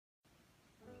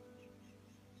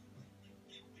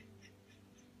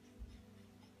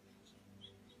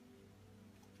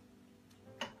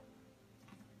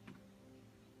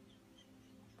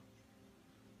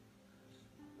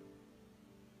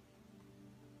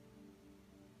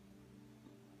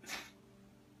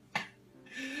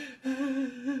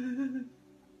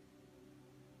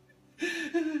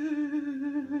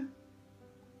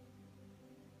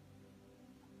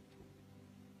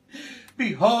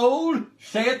Behold,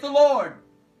 saith the Lord,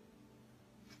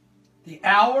 the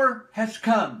hour has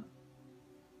come.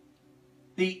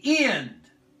 The end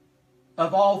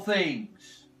of all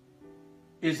things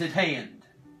is at hand.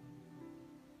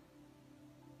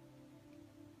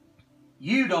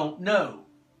 You don't know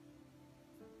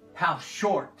how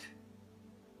short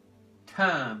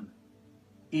time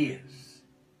is.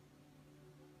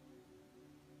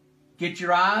 Get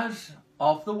your eyes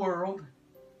off the world.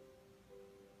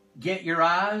 Get your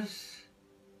eyes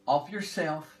off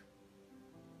yourself.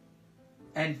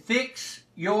 And fix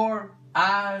your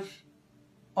eyes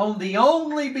on the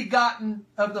only begotten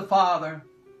of the Father.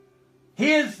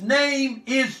 His name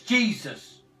is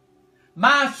Jesus,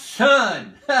 my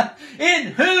Son, in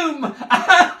whom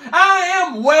I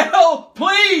am well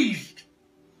pleased.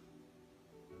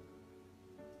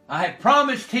 I have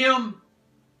promised him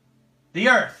the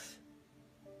earth,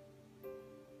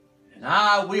 and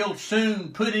I will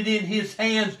soon put it in his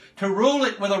hands to rule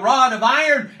it with a rod of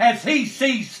iron as he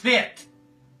sees fit.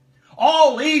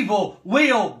 All evil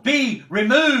will be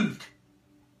removed.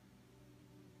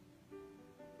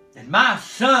 And my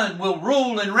Son will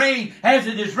rule and reign, as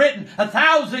it is written,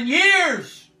 1,000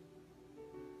 years.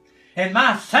 And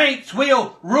my saints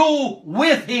will rule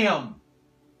with him.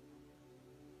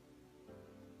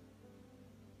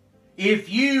 If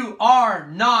you are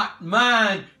not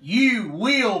mine, you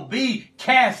will be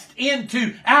cast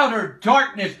into outer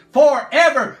darkness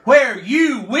forever, where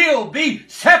you will be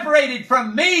separated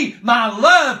from me. My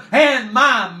love and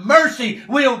my mercy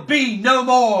will be no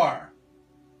more.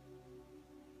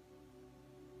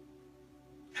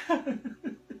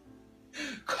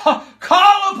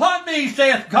 Call upon me,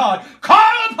 saith God.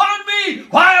 Call upon me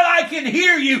while I can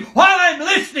hear you, while I'm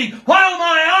listening, while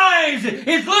my eyes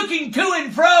is looking to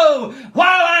and fro,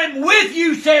 while I'm with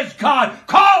you, says God.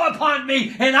 Call upon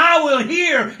me, and I will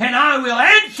hear, and I will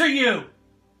answer you.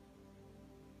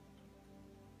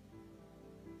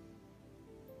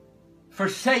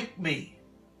 Forsake me,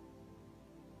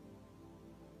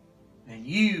 and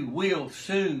you will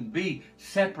soon be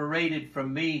separated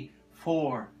from me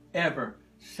forever,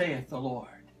 saith the Lord.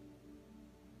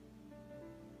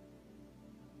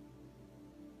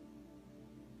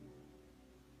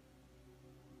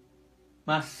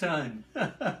 My son,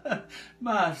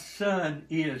 my son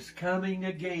is coming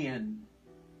again.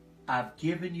 I've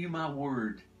given you my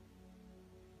word.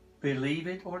 Believe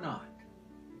it or not,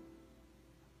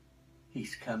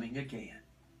 he's coming again.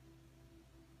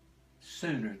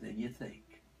 Sooner than you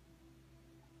think.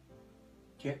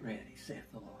 Get ready,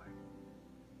 saith the Lord.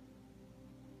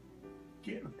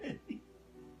 Get ready.